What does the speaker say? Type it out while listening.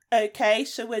Okay,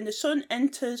 so when the sun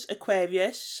enters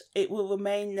Aquarius, it will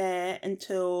remain there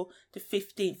until the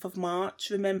 15th of March.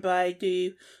 Remember, I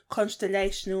do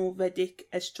constellational Vedic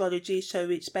astrology, so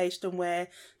it's based on where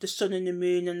the sun and the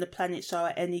moon and the planets are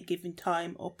at any given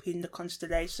time up in the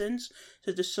constellations.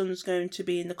 So the sun's going to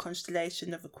be in the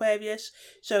constellation of Aquarius.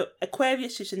 So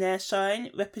Aquarius is an air sign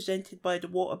represented by the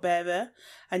water bearer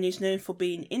and is known for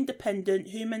being independent,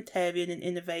 humanitarian and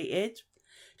innovative.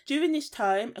 During this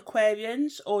time,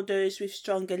 Aquarians, or those with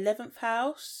strong 11th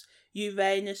house,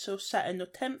 Uranus or Saturn or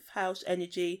 10th house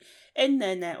energy in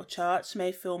their natal charts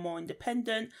may feel more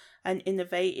independent and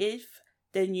innovative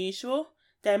than usual.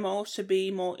 They may also be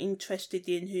more interested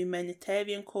in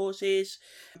humanitarian causes,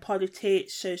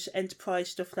 politics, social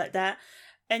enterprise, stuff like that.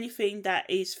 Anything that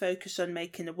is focused on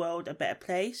making the world a better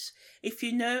place. If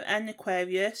you know an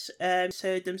Aquarius,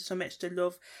 show them some extra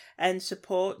love and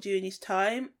support during this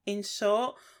time. In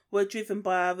short, we're driven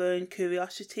by our own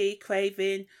curiosity,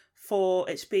 craving for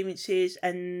experiences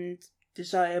and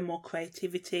desire more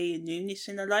creativity and newness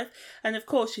in our life. And of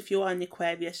course, if you are an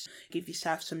Aquarius, give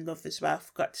yourself some love as well. I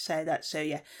forgot to say that. So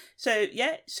yeah,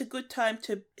 it's a good time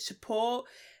to support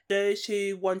those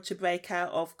who want to break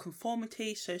out of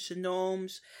conformity, social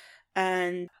norms,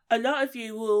 and a lot of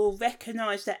you will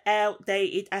recognise the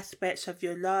outdated aspects of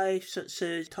your life, such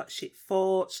as toxic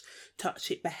thoughts,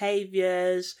 toxic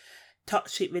behaviours,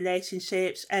 toxic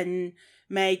relationships, and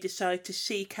may decide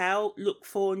to look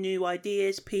for new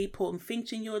ideas, people and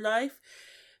things in your life.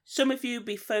 Some of you will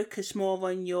be focused more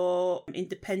on your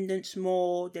independence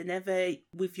more than ever,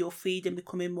 with your freedom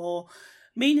becoming more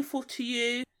meaningful to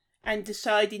you, and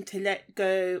deciding to let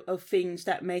go of things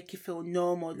that make you feel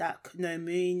normal, like no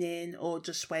meaning or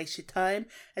just waste your time,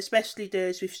 especially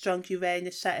those with strong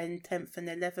Uranus, Saturn, 10th and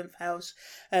 11th house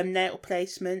natal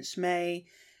placements may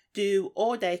do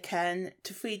all they can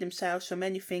to free themselves from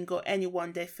anything or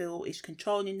anyone they feel is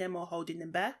controlling them or holding them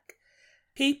back.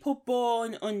 People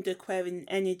born under Aquarian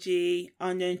energy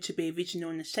are known to be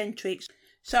original and eccentric.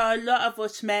 So a lot of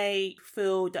us may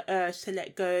feel the urge to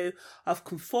let go of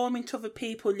conforming to other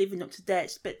people, living up to their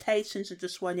expectations and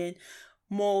just wanting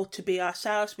more to be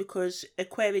ourselves, because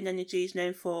Aquarian energy is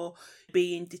known for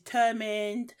being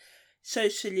determined,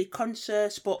 socially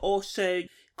conscious, but also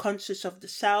conscious of the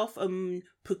self and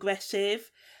progressive,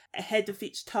 ahead of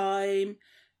its time.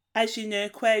 As you know,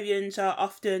 Aquarians are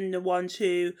often the ones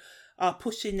who are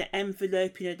pushing the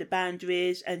envelope, the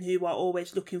boundaries, and who are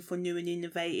always looking for new and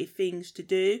innovative things to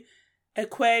do.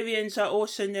 Aquarians are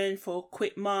also known for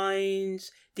quick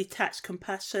minds, detached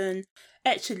compassion,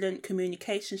 excellent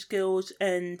communication skills,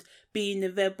 and being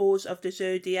the rebels of the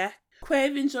zodiac.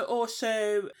 Aquarians are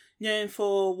also known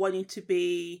for wanting to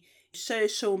be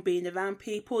social and being around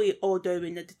people, although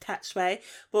in a detached way,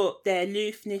 but their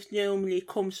aloofness normally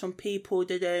comes from people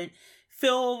that don't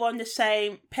feel on the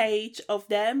same page of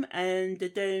them, and they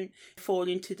don't fall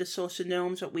into the social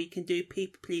norms that we can do,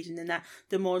 people pleasing and that.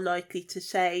 They're more likely to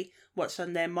say what's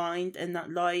on their mind and not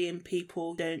lie, and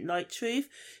people don't like truth.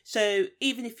 So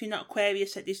even if you're not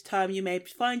Aquarius at this time, you may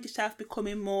find yourself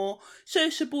becoming more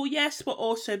sociable, yes, but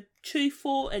also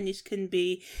truthful, and this can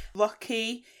be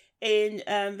rocky in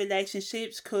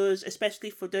relationships, because especially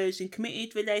for those in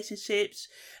committed relationships,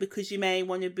 because you may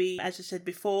want to be, as I said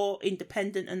before,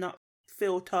 independent and not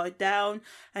feel tied down,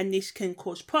 and this can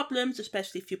cause problems,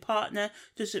 especially if your partner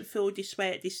doesn't feel this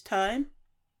way at this time.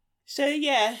 So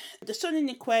yeah, the sun in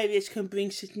Aquarius can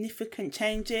bring significant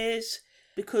changes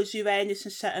because Uranus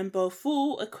and Saturn both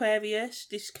rule Aquarius.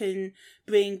 This can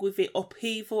bring with it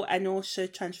upheaval and also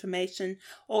transformation,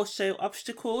 also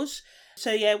obstacles.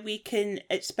 So yeah, we can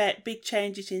expect big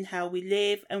changes in how we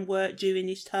live and work during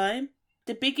this time.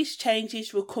 The biggest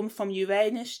changes will come from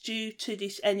Uranus due to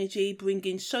this energy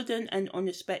bringing sudden and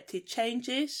unexpected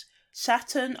changes.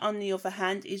 Saturn, on the other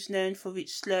hand, is known for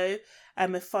its slow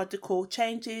and methodical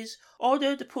changes.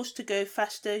 Although the push to go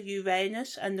faster,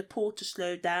 Uranus, and the pull to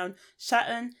slow down,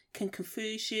 Saturn, can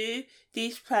confuse you.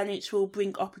 These planets will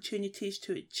bring opportunities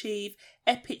to achieve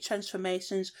epic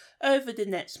transformations over the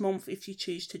next month if you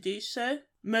choose to do so.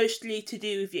 Mostly to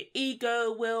do with your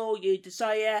ego, will, your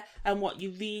desire, and what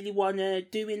you really want to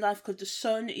do in life, because the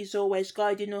sun is always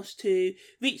guiding us to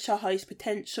reach our highest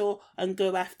potential and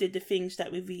go after the things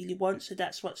that we really want. So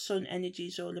that's what sun energy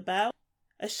is all about.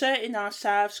 Asserting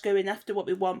ourselves, going after what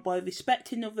we want by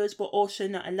respecting others, but also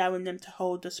not allowing them to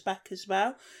hold us back as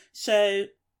well. So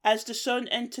as the sun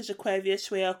enters Aquarius,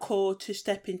 we are called to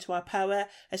step into our power,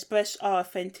 express our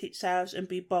authentic selves, and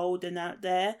be bold and out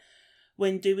there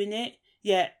when doing it.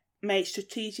 Yet make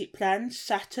strategic plans,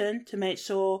 Saturn, to make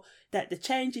sure that the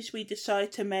changes we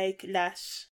decide to make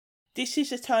last. This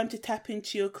is a time to tap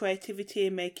into your creativity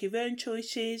and make your own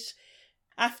choices.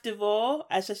 After all,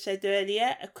 as I said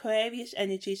earlier, Aquarius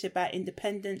energy is about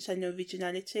independence and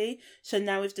originality. So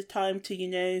now is the time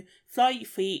to, fly your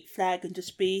feet, flag, and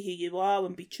just be who you are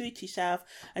and be true to yourself.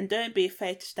 And don't be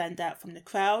afraid to stand out from the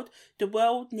crowd. The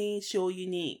world needs your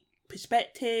unique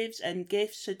perspectives and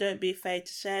gifts, so don't be afraid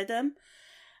to share them.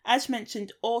 As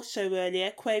mentioned also earlier,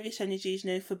 Aquarius energy is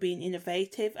known for being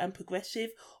innovative and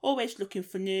progressive, always looking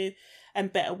for new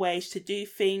and better ways to do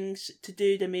things, to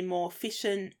do them in more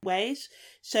efficient ways.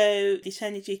 So this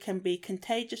energy can be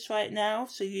contagious right now,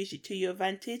 so use it to your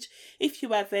advantage. If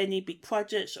you have any big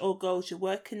projects or goals you're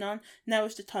working on, now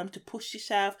is the time to push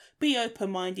yourself, be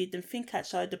open-minded and think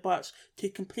outside the box to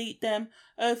complete them,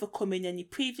 overcoming any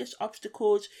previous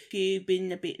obstacles. If you've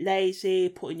been a bit lazy,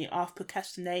 putting it off,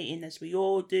 procrastinating as we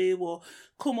all do, or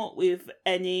come up with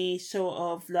any sort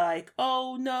of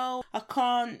oh no, I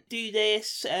can't do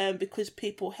this because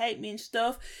people hate me and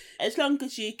stuff. As long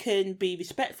as you can be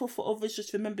respectful for others,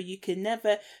 just remember you can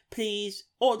never please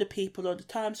all the people all the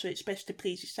time, so it's best to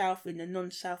please yourself in a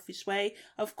non-selfish way,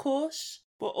 of course.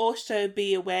 But also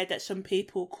be aware that some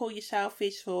people call you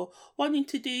selfish for wanting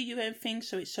to do your own thing,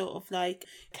 so it's sort of like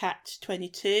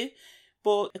catch-22.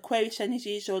 But Aquarius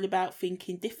energy is all about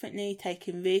thinking differently,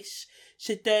 taking risks.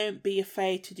 So don't be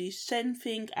afraid to do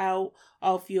something out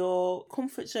of your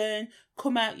comfort zone.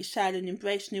 Come out your shell and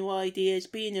embrace new ideas.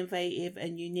 Be innovative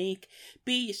and unique.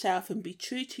 Be yourself and be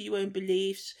true to your own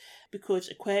beliefs, because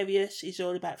Aquarius is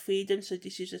all about freedom. So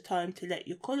this is a time to let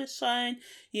your colours shine.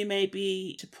 You may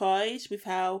be surprised with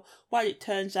how well it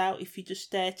turns out if you just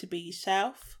dare to be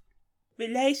yourself.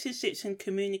 Relationships and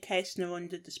communication are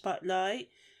under the spotlight.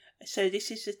 So this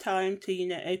is the time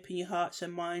to, open your hearts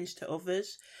and minds to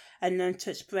others and learn to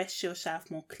express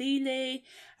yourself more clearly,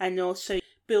 and also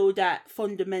build that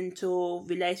fundamental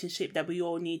relationship that we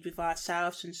all need with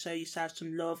ourselves, and show yourself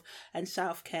some love and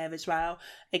self-care as well.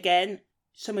 Again,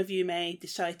 some of you may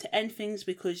decide to end things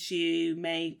because you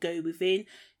may go within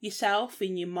yourself,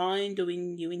 in your mind or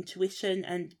in your intuition,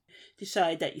 and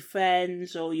decide that your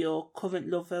friends or your current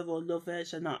lover or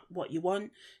lovers are not what you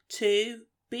want to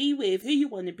be with, who you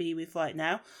want to be with right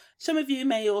now. Some of you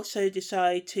may also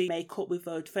decide to make up with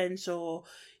old friends or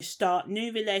start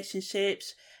new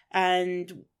relationships,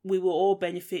 and we will all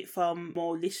benefit from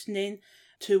more listening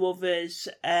to others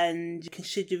and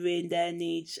considering their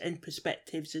needs and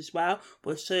perspectives as well.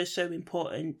 But it's so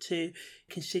important to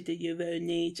consider your own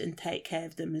needs and take care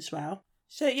of them as well.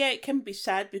 So yeah, it can be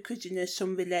sad because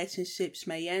some relationships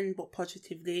may end, but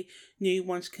positively new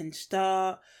ones can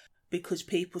start, because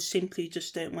people simply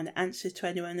just don't want to answer to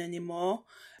anyone anymore.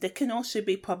 There can also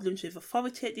be problems with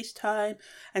authority at this time,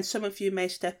 and some of you may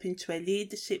step into a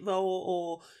leadership role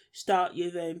or start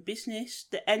your own business.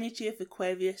 The energy of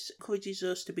Aquarius encourages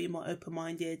us to be more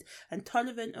open-minded and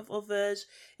tolerant of others.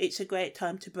 It's a great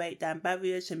time to break down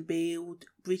barriers and build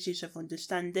bridges of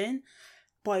understanding.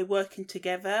 By working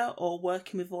together or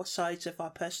working with all sides of our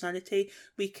personality,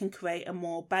 we can create a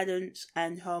more balanced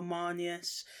and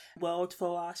harmonious world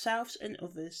for ourselves and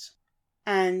others.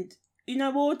 And,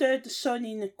 although the sun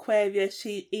in Aquarius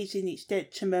is in its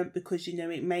detriment because,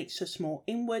 it makes us more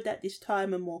inward at this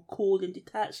time and more cool and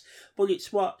detached, but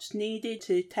it's what's needed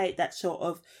to take that sort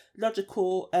of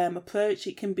logical approach.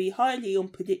 It can be highly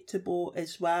unpredictable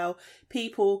as well.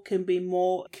 People can be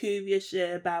more curious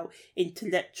about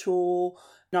intellectual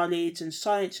knowledge and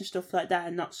science and stuff like that,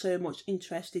 and not so much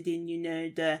interested in,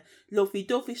 the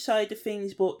lovey-dovey side of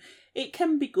things. But it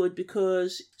can be good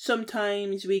because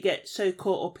sometimes we get so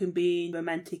caught up in being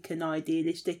romantic and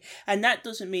idealistic, and that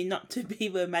doesn't mean not to be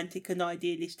romantic and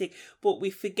idealistic, but we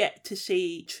forget to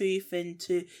see truth and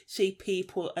to see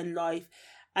people and life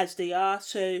as they are.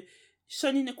 So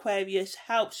Sun in Aquarius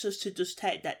helps us to just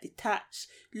take that detached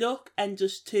look and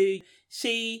just to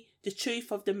see the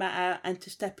truth of the matter and to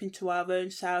step into our own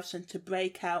selves and to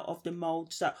break out of the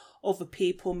moulds that other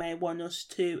people may want us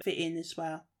to fit in as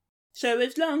well. So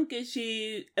as long as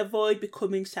you avoid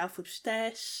becoming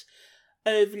self-obsessed,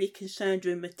 overly concerned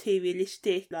with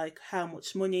materialistic, like how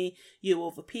much money you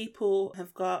other people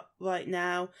have got right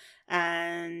now,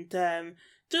 and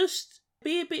just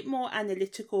be a bit more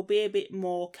analytical, be a bit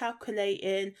more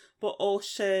calculating, but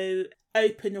also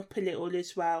open up a little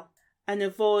as well. And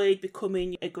avoid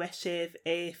becoming aggressive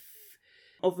if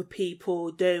other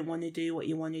people don't want to do what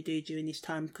you want to do during this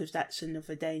time, because that's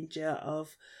another danger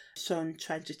of Sun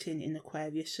transiting in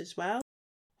Aquarius as well.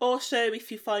 Also,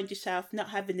 if you find yourself not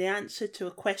having the answer to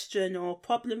a question or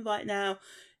problem right now,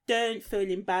 don't feel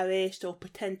embarrassed or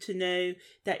pretend to know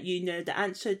that you know the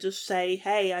answer. Just say,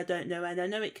 hey, I don't know. And I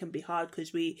know it can be hard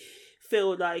because we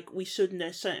feel like we should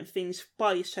know certain things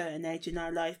by a certain age in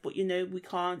our life, but we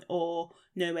can't all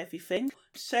know everything.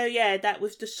 So yeah, that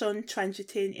was the sun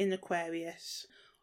transiting in Aquarius.